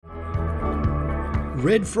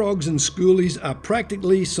Red frogs and schoolies are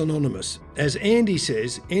practically synonymous. As Andy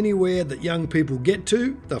says, anywhere that young people get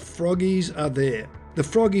to, the froggies are there. The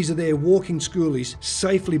froggies are there walking schoolies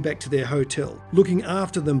safely back to their hotel, looking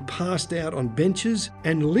after them passed out on benches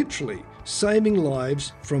and literally saving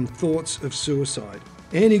lives from thoughts of suicide.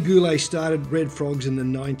 Andy Gourley started Red Frogs in the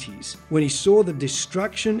 90s when he saw the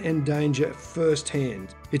destruction and danger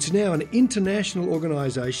firsthand. It's now an international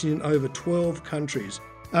organisation in over 12 countries.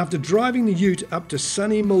 After driving the ute up to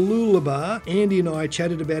sunny Mooloolaba, Andy and I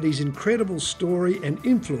chatted about his incredible story and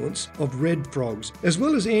influence of Red Frogs, as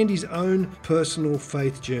well as Andy's own personal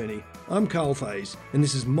faith journey. I'm Carl Faze, and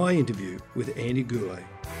this is my interview with Andy Gourley.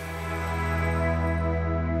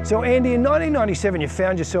 So Andy, in 1997 you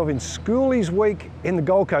found yourself in Schoolies Week in the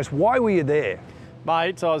Gold Coast. Why were you there?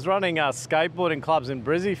 Mate, I was running skateboarding clubs in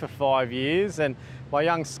Brizzy for 5 years, and my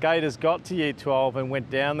young skaters got to year 12 and went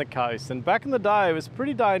down the coast. And back in the day, it was a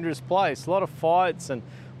pretty dangerous place. A lot of fights and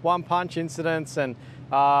one-punch incidents, and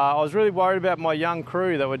I was really worried about my young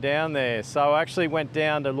crew that were down there. So I actually went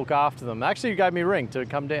down to look after them. Actually, gave me a ring to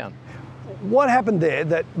come down. What happened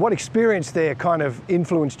there? What experience there kind of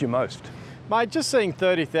influenced you most? Mate, just seeing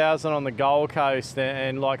 30,000 on the Gold Coast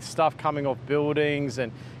and like stuff coming off buildings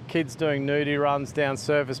and kids doing nudie runs down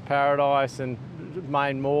Surfers Paradise and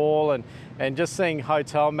Main Mall, and just seeing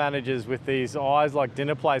hotel managers with these eyes like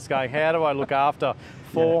dinner plates going, how do I look after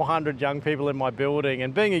 400 young people in my building?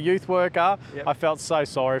 And being a youth worker, I felt so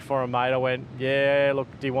sorry for them, mate. I went, yeah, look,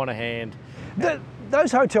 do you want a hand?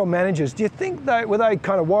 Those hotel managers, do you think were they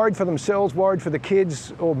kind of worried for themselves, worried for the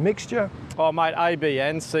kids, or mixture? Oh mate, A, B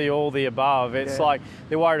and C, all the above. It's like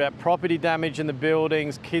they're worried about property damage in the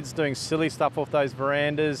buildings, kids doing silly stuff off those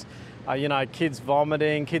verandas, kids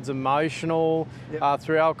vomiting, kids emotional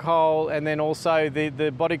through alcohol, and then also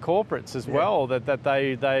the body corporates as well that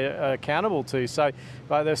they are accountable to. So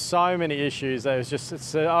there's so many issues.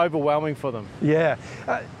 It's overwhelming for them. Yeah.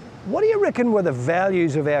 What do you reckon were the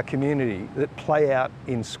values of our community that play out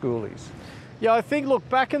in schoolies? Yeah, I think, look,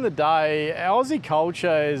 back in the day, our Aussie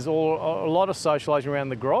culture is a lot of socialising around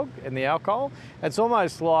the grog and the alcohol. It's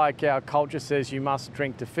almost like our culture says you must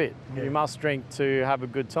drink to fit. Yeah. You must drink to have a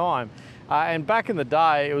good time. And back in the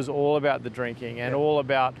day, it was all about the drinking and all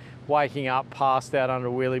about waking up passed out under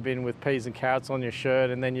a wheelie bin with peas and carrots on your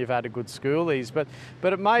shirt, and then you've had a good schoolies. But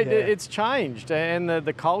it's changed, and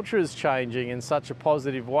the culture is changing in such a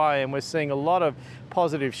positive way, and we're seeing a lot of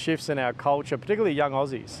positive shifts in our culture, particularly young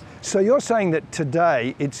Aussies. So you're saying that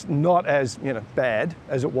today it's not as bad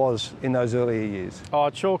as it was in those earlier years? Oh,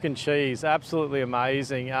 chalk and cheese, absolutely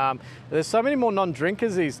amazing. There's so many more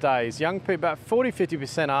non-drinkers these days. Young people, about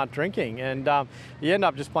 40–50% aren't drinking, and you end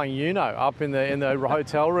up just playing Uno up in the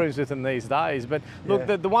hotel rooms with them these days. But look,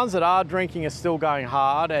 the ones that are drinking are still going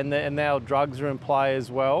hard, and now drugs are in play as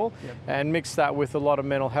well. And mix that with a lot of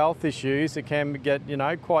mental health issues, it can get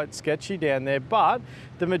quite sketchy down there. But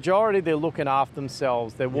the majority, they're looking after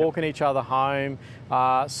themselves. They're walking each other home.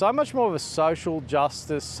 So much more of a social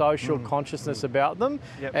justice, social consciousness about them.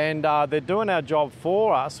 And they're doing our job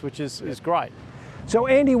for us, which is great. So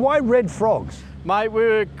Andy, why Red Frogs? Mate, we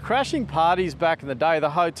were crashing parties back in the day. The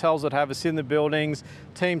hotels would have us in the buildings,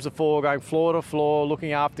 teams of 4 going floor to floor,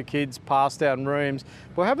 looking after kids passed out in rooms.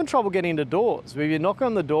 We're having trouble getting into doors. We'd be knocking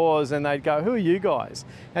on the doors and they'd go, who are you guys?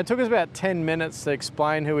 And it took us about 10 minutes to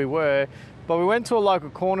explain who we were. But we went to a local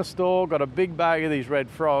corner store, got a big bag of these Red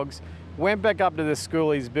Frogs, went back up to the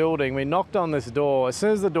schoolies building. We knocked on this door. As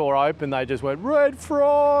soon as the door opened, they just went, Red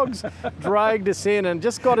Frogs, dragged us in and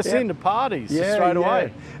just got us into parties straight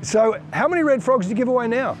away. So how many Red Frogs do you give away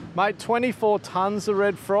now? Mate, 24 tonnes of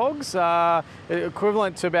Red Frogs,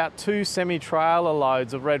 equivalent to about 2 semi-trailer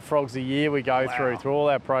loads of Red Frogs a year we go through all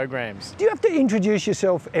our programs. Do you have to introduce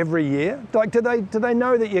yourself every year? Like, do they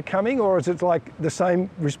know that you're coming, or is it like the same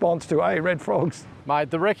response to, hey, Red Frogs?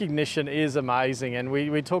 Mate, the recognition is amazing, and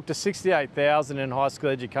we talk to 68,000 in high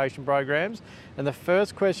school education programs, and the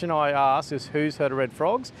first question I ask is, who's heard of Red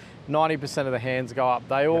Frogs? 90% of the hands go up.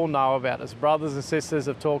 They all know about us. Brothers and sisters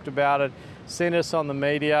have talked about it, seen us on the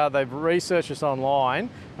media, they've researched us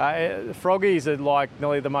online. Froggies are like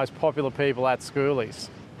nearly the most popular people at schoolies.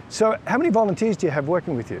 So how many volunteers do you have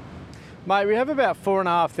working with you? Mate, we have about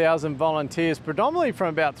 4,500 volunteers, predominantly from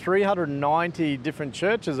about 390 different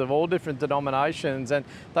churches of all different denominations, and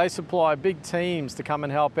they supply big teams to come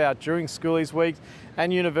and help out during Schoolies Week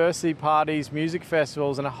and university parties, music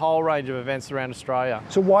festivals, and a whole range of events around Australia.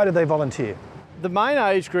 So why do they volunteer? The main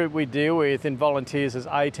age group we deal with in volunteers is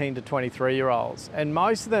 18 to 23-year-olds, and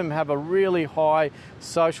most of them have a really high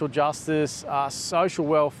social justice, social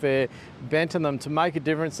welfare bent in them to make a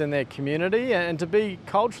difference in their community and to be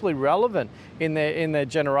culturally relevant in their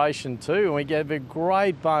generation too. And we get a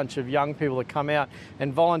great bunch of young people that come out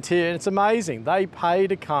and volunteer, and it's amazing. They pay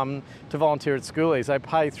to come to volunteer at schoolies. They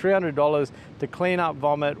pay $300 to clean up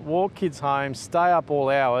vomit, walk kids home, stay up all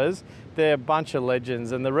hours. They're a bunch of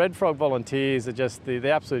legends, and the Red Frog volunteers are just the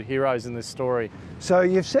absolute heroes in this story. So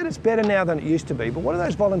you've said it's better now than it used to be, but what do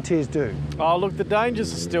those volunteers do? Oh, look, the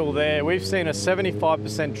dangers are still there. We've seen a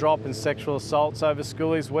 75% drop in sexual assaults over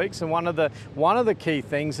schoolies weeks, and one of the key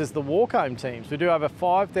things is the walk home teams. We do over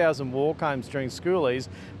 5,000 walk homes during schoolies,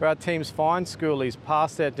 where our teams find schoolies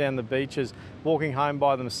passed out down the beaches, walking home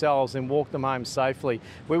by themselves, and walk them home safely.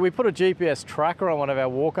 We put a GPS tracker on one of our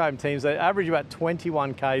walk home teams. They average about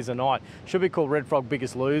 21 Ks a night. Should be called Red Frog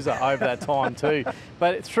Biggest Loser over that time too.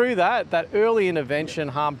 But through that early intervention,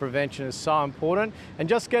 harm prevention is so important, and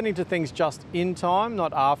just getting to things just in time,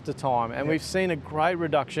 not after time. And we've seen a great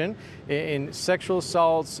reduction in sexual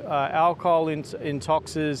assaults, alcohol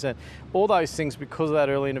intoxes, and all those things because of that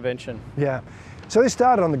early intervention. Yeah. So this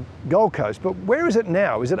started on the Gold Coast, but where is it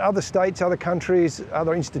now? Is it other states, other countries,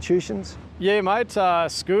 other institutions? Yeah, mate,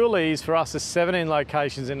 schoolies for us is 17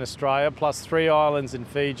 locations in Australia, plus 3 islands in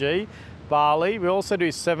Fiji, Bali. We also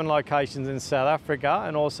do 7 locations in South Africa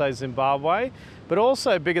and also Zimbabwe. But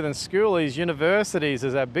also bigger than schoolies, universities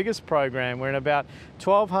is our biggest program. We're in about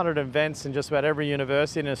 1,200 events in just about every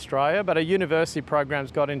university in Australia, but our university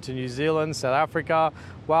programs got into New Zealand, South Africa,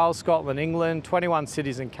 Wales, Scotland, England, 21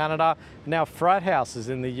 cities in Canada, and now frat houses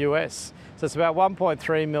in the US. So it's about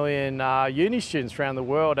 1.3 million uni students around the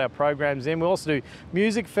world our program's in. We also do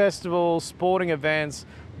music festivals, sporting events,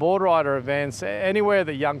 board rider events, anywhere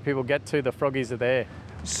that young people get to, the Froggies are there.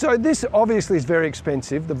 So this obviously is very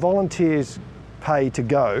expensive. The volunteers pay to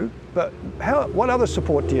go, but what other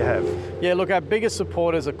support do you have? Yeah, look, our biggest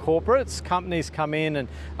supporters are corporates. Companies come in and,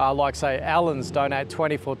 like say, Allen's donate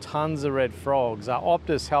 24 tonnes of red frogs.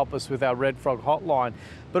 Optus help us with our Red Frog hotline.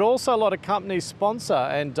 But also a lot of companies sponsor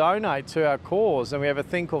and donate to our cause. And we have a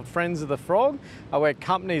thing called Friends of the Frog, where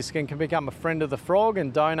companies can become a friend of the frog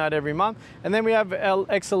and donate every month. And then we have our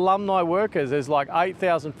ex-alumni workers. There's like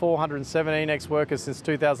 8,417 ex-workers since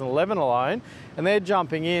 2011 alone. And they're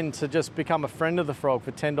jumping in to just become a friend of the frog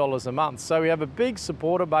for $10 a month. So we have a big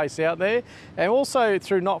supporter base out there, and also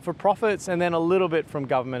through not-for-profits, and then a little bit from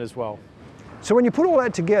government as well. So when you put all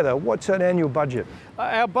that together, what's an annual budget?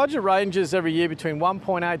 Our budget ranges every year between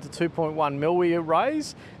 1.8 to 2.1 mil we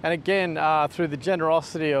raise. And again, through the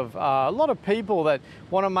generosity of a lot of people that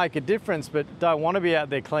want to make a difference but don't want to be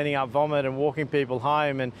out there cleaning up vomit and walking people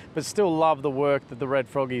home, but still love the work that the Red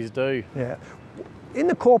Froggies do. Yeah. In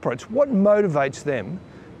the corporates, what motivates them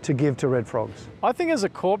to give to Red Frogs? I think as a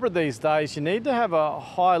corporate these days, you need to have a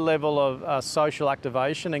high level of social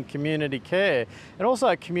activation and community care, and also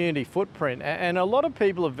a community footprint. And a lot of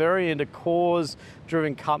people are very into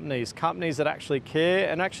cause-driven companies that actually care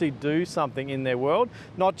and actually do something in their world,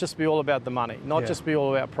 not just be all about the money, not just be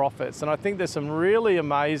all about profits. And I think there's some really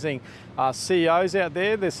amazing CEOs out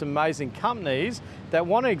there, there's some amazing companies that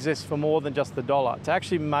want to exist for more than just the dollar, to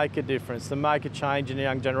actually make a difference, to make a change in the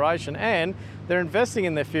young generation, and they're investing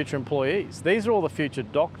in their future employees. These are all the future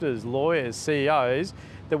doctors, lawyers, CEOs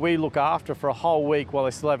that we look after for a whole week while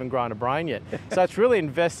they still haven't grown a brain yet. So it's really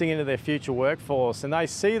investing into their future workforce, and they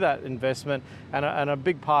see that investment and a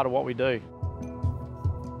big part of what we do.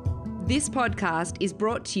 This podcast is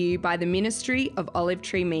brought to you by the Ministry of Olive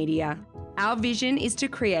Tree Media. Our vision is to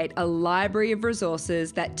create a library of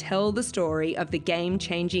resources that tell the story of the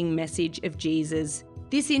game-changing message of Jesus.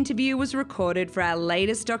 This interview was recorded for our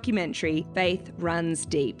latest documentary, Faith Runs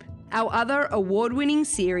Deep. Our other award-winning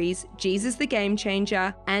series, Jesus the Game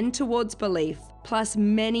Changer and Towards Belief, plus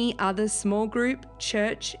many other small group,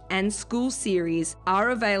 church and school series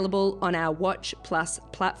are available on our Watch Plus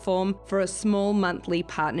platform for a small monthly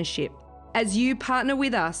partnership. As you partner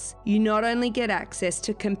with us, you not only get access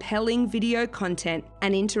to compelling video content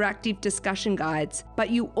and interactive discussion guides,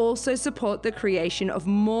 but you also support the creation of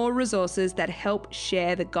more resources that help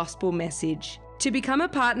share the gospel message. To become a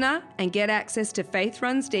partner and get access to Faith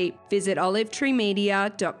Runs Deep, visit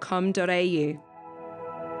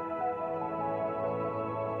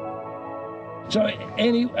olivetreemedia.com.au. So,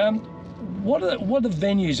 Annie, what are the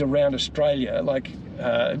venues around Australia, like,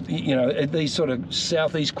 these sort of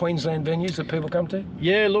southeast Queensland venues that people come to?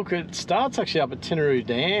 Yeah, look, it starts actually up at Tinaroo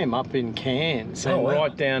Dam up in Cairns, and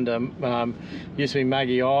right down to, used to be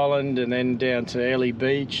Maggie Island, and then down to Airlie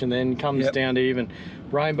Beach, and then comes down to even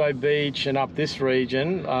Rainbow Beach and up this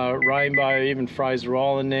region, Rainbow, even Fraser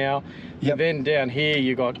Island now. Yep. Then down here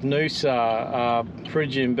you got Noosa,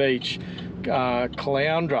 Phrygian Beach,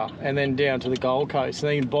 Caloundra, and then down to the Gold Coast.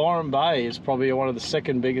 And then Byron Bay is probably one of the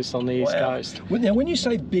second biggest on the East Coast. Well, now, when you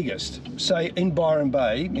say biggest, say in Byron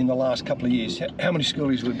Bay in the last couple of years, how many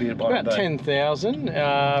schoolies would be at Byron Bay? About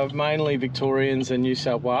 10,000, mainly Victorians and New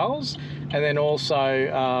South Wales. And then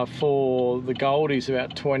also for the Goldies,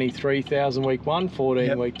 about 23,000 week 1,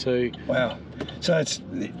 14 week 2. Wow. So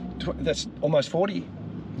that's almost 40.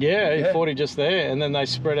 Yeah, 40 just there, and then they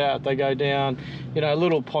spread out. They go down,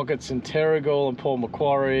 little pockets in Terrigal and Port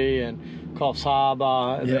Macquarie and Coffs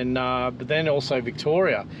Harbour, and then but then also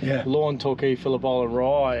Victoria. Yeah. Lawn, Torquay, Philipol and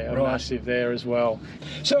Rye are massive there as well.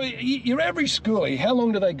 So your average schoolie, how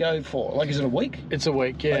long do they go for? Like, is it a week? It's a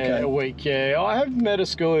week, a week, I have met a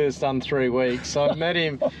schoolie that's done 3 weeks. I met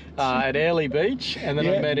him at Airlie Beach, and then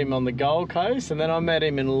I met him on the Gold Coast, and then I met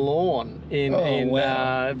him in Lawn in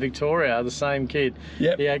Victoria, the same kid.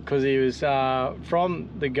 Yep. Yeah, because he was from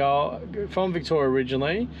Victoria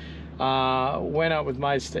originally. Went up with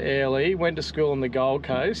mates to Airlie, went to school on the Gold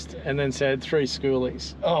Coast, and then said 3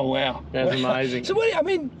 schoolies. Oh wow, that's amazing. So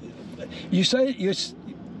you say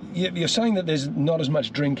you're saying that there's not as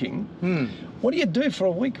much drinking. What do you do for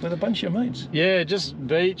a week with a bunch of your mates? Yeah, just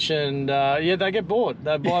beach, and they get bored.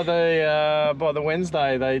 By the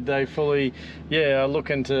Wednesday, they fully are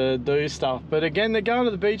looking to do stuff. But again, they're going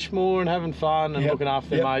to the beach more and having fun and looking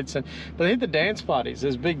after their mates. But they hit the dance parties.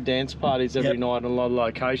 There's big dance parties every night in a lot of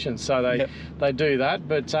locations, so they do that.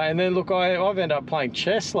 But and then look, I've ended up playing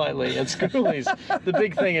chess lately at schoolies. The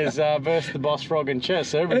big thing is versus the boss frog in chess.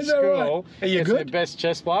 So every school is the best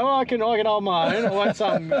chess player. Well, I can hold my own. I want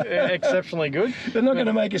something exceptionally good. They're not going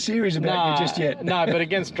to make a series about you just yet. No, but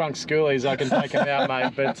against drunk schoolies, I can take them out,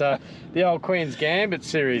 mate. But the old Queen's Gambit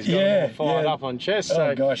series got me fired up on chess.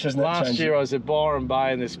 So gosh, hasn't that last changed? year I was at Byron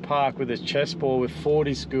Bay in this park with this chessboard with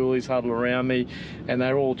 40 schoolies huddled around me, and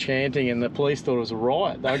they were all chanting, and the police thought it was a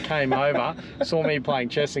riot. They came over, saw me playing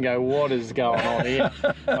chess and go, what is going on here?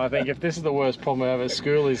 I think if this is the worst problem we have at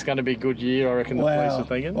school, it's going to be a good year, I reckon the police are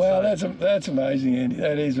thinking. Well, so. That's amazing, Andy.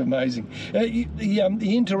 That is amazing.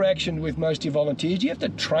 The interaction with most of your volunteers, do you have to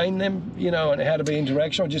train them, on how to be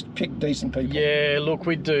interaction, or just pick decent people? Yeah, look,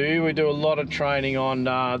 we do. We do a lot of training on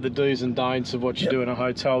the do's and don'ts of what you do in a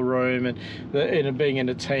hotel room and being in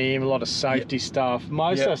a team, a lot of safety stuff.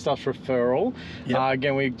 Most of our stuff's referral.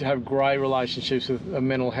 Again, we have great relationships with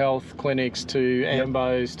mental health clinics to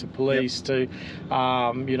AMBOs to police to,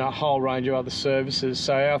 a whole range of other services.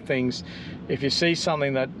 So our things, if you see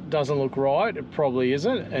something that doesn't look right, it probably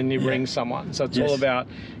isn't, and you ring someone. So it's all about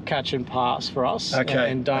catch and pass for us,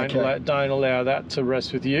 and don't allow that to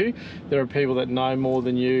rest with you. There are people that know more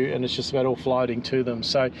than you, and it's just about offloading to them.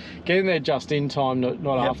 So getting there just in time,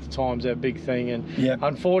 not after time, is our big thing. And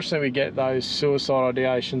unfortunately, we get those suicide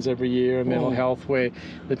ideations every year in mental health, where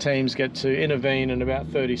the teams get to intervene in about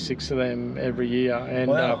 36 of them every year.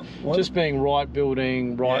 And just being right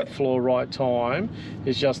building, right floor, right time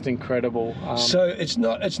is just incredible. So it's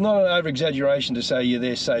not an over-exaggeration to say you're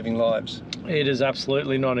there saving lives. It is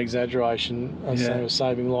absolutely not an exaggeration.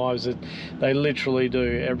 Saving lives. They literally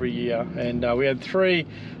do every year. And we had 3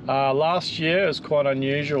 last year. It was quite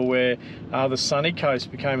unusual, where the Sunny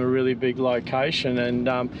Coast became a really big location, and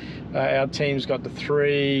our teams got to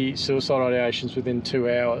 3 suicide ideations within 2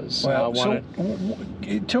 hours. Wow.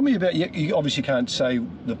 Tell me about, you obviously can't say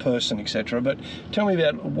the person, etc., but tell me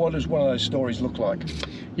about what does one of those stories look like?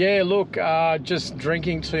 Yeah, look, just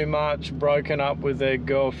drinking too much, broken up with their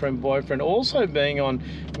girlfriend, boyfriend, also being on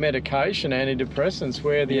medication, antidepressants,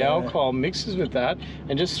 where the alcohol mixes with that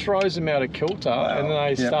and just throws them out of kilter, and then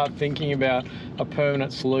they start thinking about a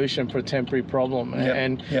permanent solution for a temporary problem.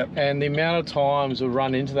 And the amount of times we've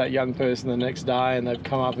run into that young person the next day and they've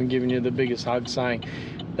come up and given you the biggest hug saying,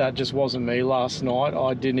 that just wasn't me last night.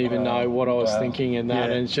 I didn't even know what I was thinking in that.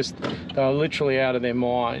 And it's just, they're literally out of their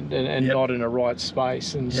mind and not in a right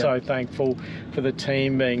space. And so thankful for the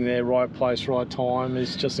team being there, right place, right time.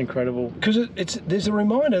 It's just incredible. Because there's a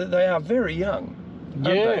reminder that they are very young.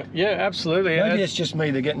 Yeah, absolutely. Maybe it's just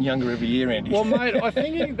me, they're getting younger every year, Andy. Well, mate, I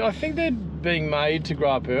think they're being made to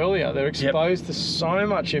grow up earlier. They're exposed to so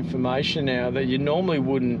much information now that you normally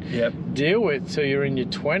wouldn't deal with till you're in your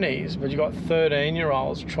 20s, but you've got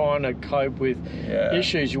 13-year-olds trying to cope with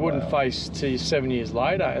issues you wouldn't face till you're 7 years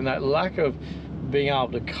later, and that lack of being able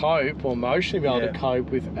to cope, or emotionally be able to cope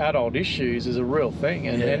with adult issues, is a real thing,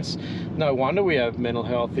 and hence no wonder we have mental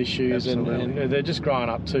health issues, and they're just growing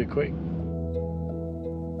up too quick.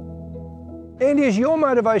 Andy, has your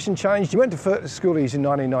motivation changed? You went to schoolies in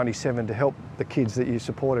 1997 to help the kids that you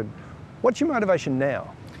supported. What's your motivation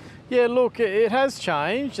now? Yeah, look, it has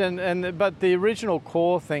changed, but the original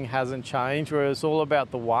core thing hasn't changed, where it's all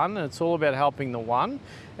about the one, and it's all about helping the one.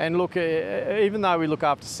 And look, even though we look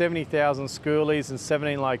after 70,000 schoolies in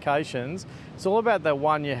 17 locations, it's all about that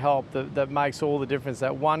one you help that makes all the difference,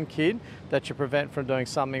 that one kid that you prevent from doing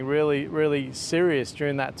something really, really serious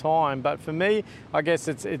during that time. But for me, I guess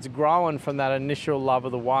it's grown from that initial love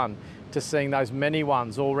of the one to seeing those many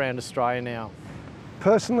ones all around Australia now.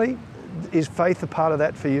 Personally, is faith a part of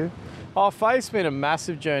that for you? Oh, faith's been a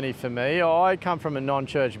massive journey for me. I come from a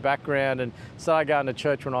non-church background and started going to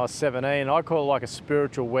church when I was 17. I call it like a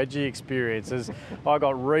spiritual wedgie experience, as I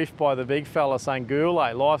got reefed by the big fella saying,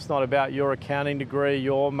 Gourley, life's not about your accounting degree,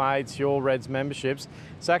 your mates, your Reds memberships.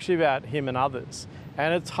 It's actually about him and others.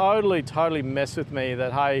 And it totally messed with me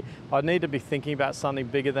that, hey, I need to be thinking about something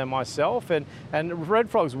bigger than myself. And Red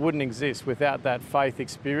Frogs wouldn't exist without that faith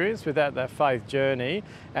experience, without that faith journey,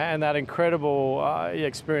 and that incredible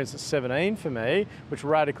experience at 17 for me, which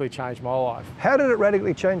radically changed my life. How did it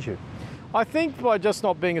radically change you? I think by just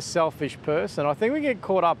not being a selfish person. I think we get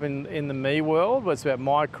caught up in the me world, where it's about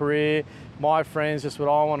my career, my friends, just what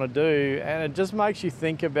I want to do, and it just makes you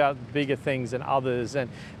think about bigger things and others, and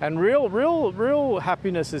real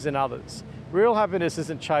happiness is in others. Real happiness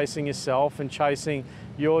isn't chasing yourself and chasing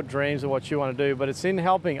your dreams and what you want to do, but it's in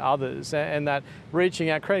helping others, and that reaching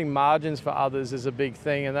out, creating margins for others is a big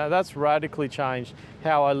thing, and that's radically changed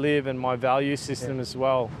how I live and my value system as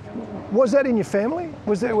well. Was that in your family?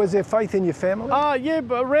 Was there faith in your family? Yeah,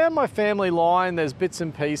 but around my family line, there's bits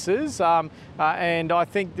and pieces, and I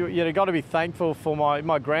think you've got to be thankful for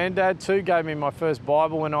my granddad too. Gave me my first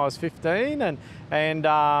Bible when I was 15, and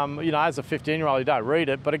as a 15-year-old, you don't read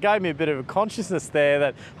it, but it gave me a bit of a consciousness there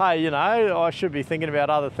that, hey, I should be thinking about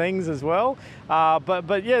other things as well.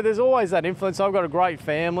 But yeah, there's always that influence. I've got a great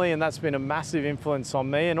family, and that's been a massive influence on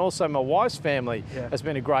me, and also my wife's family has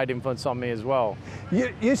been a great influence on me as well.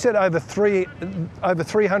 You said over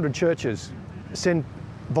 300 churches send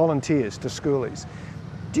volunteers to schoolies.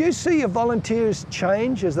 Do you see your volunteers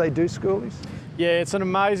change as they do schoolies? Yeah, it's an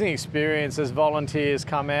amazing experience as volunteers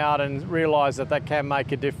come out and realise that can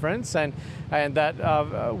make a difference, and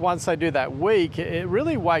that once they do that week, it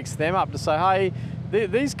really wakes them up to say, hey,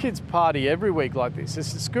 these kids party every week like this.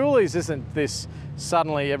 Schoolies isn't this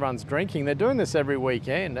suddenly everyone's drinking. They're doing this every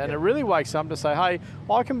weekend, and it really wakes them up to say, hey,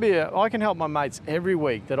 I can help my mates every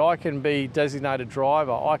week, that I can be designated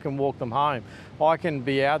driver, I can walk them home, I can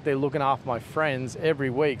be out there looking after my friends every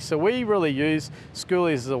week. So we really use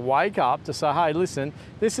schoolies as a wake up to say, hey, listen,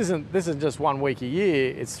 this isn't just 1 week a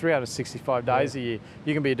year, it's 365 days a year.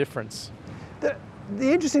 You can be a difference.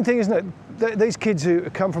 The interesting thing, isn't it, that these kids who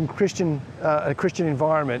come from a Christian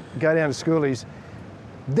environment, go down to schoolies,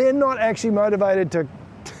 they're not actually motivated to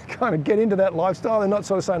kind of get into that lifestyle. They're not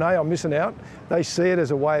sort of saying, hey, I'm missing out. They see it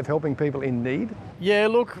as a way of helping people in need. Yeah,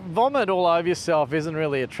 look, vomit all over yourself isn't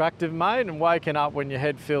really attractive, mate, and waking up when your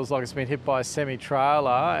head feels like it's been hit by a semi-trailer.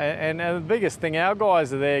 And the biggest thing, our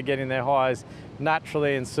guys are there getting their highs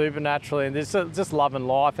naturally and supernaturally, and just loving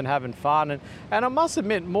life and having fun. And I must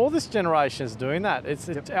admit, more this generation is doing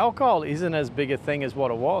that. Alcohol isn't as big a thing as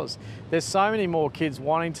what it was. There's so many more kids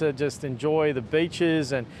wanting to just enjoy the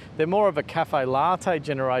beaches, and they're more of a cafe latte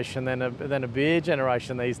generation than a beer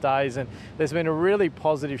generation these days. And there's been a really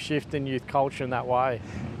positive shift in youth culture in that way.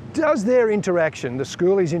 Does their interaction, the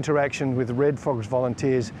schoolies' interaction with Red Frogs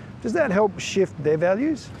volunteers, does that help shift their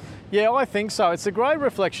values? Yeah, I think so. It's a great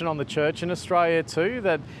reflection on the church in Australia too,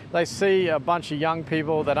 that they see a bunch of young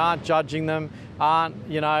people that aren't judging them, aren't,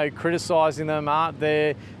 criticising them, aren't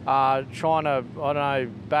there trying to,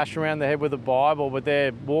 bash around the head with the Bible, but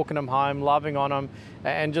they're walking them home, loving on them,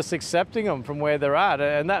 and just accepting them from where they're at.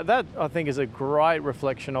 And that I think is a great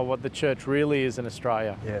reflection of what the church really is in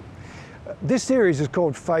Australia. Yeah. This series is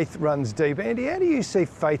called Faith Runs Deep. Andy, how do you see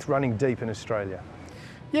faith running deep in Australia?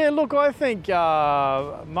 Yeah, look, I think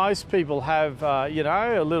most people have,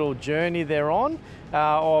 a little journey they're on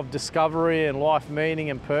of discovery and life meaning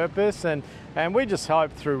and purpose, and we just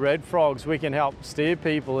hope through Red Frogs we can help steer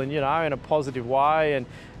people in a positive way, and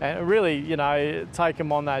really, take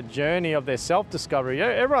them on that journey of their self-discovery.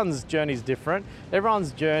 Everyone's journey is different.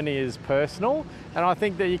 Everyone's journey is personal, and I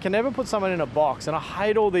think that you can never put someone in a box, and I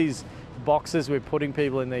hate all these boxes we're putting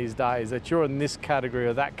people in these days, that you're in this category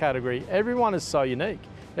or that category. Everyone is so unique.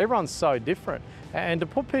 Everyone's so different, and to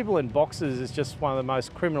put people in boxes is just one of the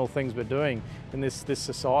most criminal things we're doing in this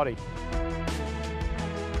society.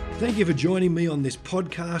 Thank you for joining me on this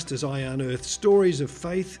podcast as I unearth stories of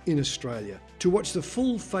faith in Australia. To watch the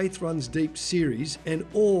full Faith Runs Deep series and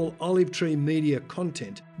all Olive Tree Media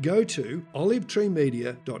content, go to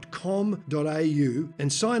olivetreemedia.com.au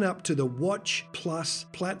and sign up to the Watch Plus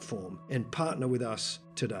platform and partner with us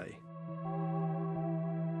today.